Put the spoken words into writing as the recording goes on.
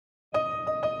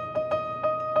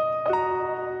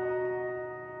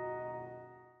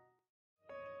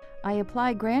I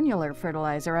apply granular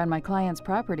fertilizer on my clients'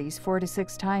 properties 4 to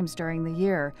 6 times during the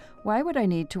year. Why would I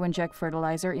need to inject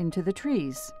fertilizer into the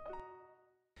trees?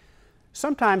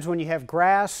 Sometimes when you have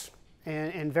grass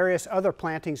and various other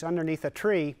plantings underneath a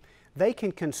tree, they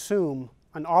can consume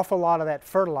an awful lot of that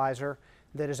fertilizer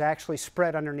that is actually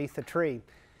spread underneath the tree.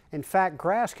 In fact,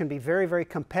 grass can be very, very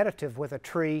competitive with a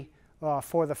tree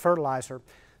for the fertilizer.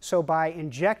 So by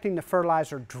injecting the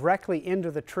fertilizer directly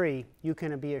into the tree, you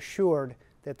can be assured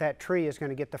that that tree is going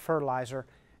to get the fertilizer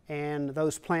and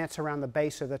those plants around the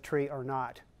base of the tree are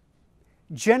not.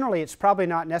 Generally, it's probably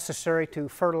not necessary to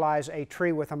fertilize a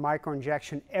tree with a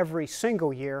microinjection every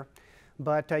single year,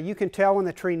 but you can tell when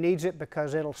the tree needs it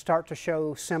because it'll start to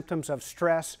show symptoms of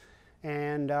stress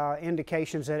and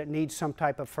indications that it needs some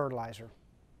type of fertilizer.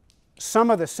 Some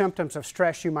of the symptoms of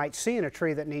stress you might see in a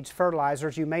tree that needs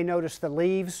fertilizers, you may notice the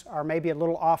leaves are maybe a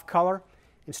little off color.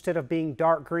 Instead of being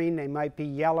dark green, they might be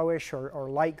yellowish or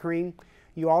light green.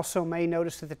 You also may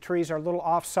notice that the trees are a little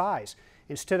off size.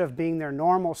 Instead of being their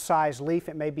normal size leaf,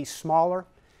 it may be smaller.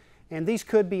 And these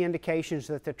could be indications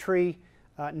that the tree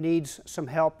needs some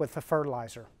help with the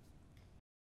fertilizer.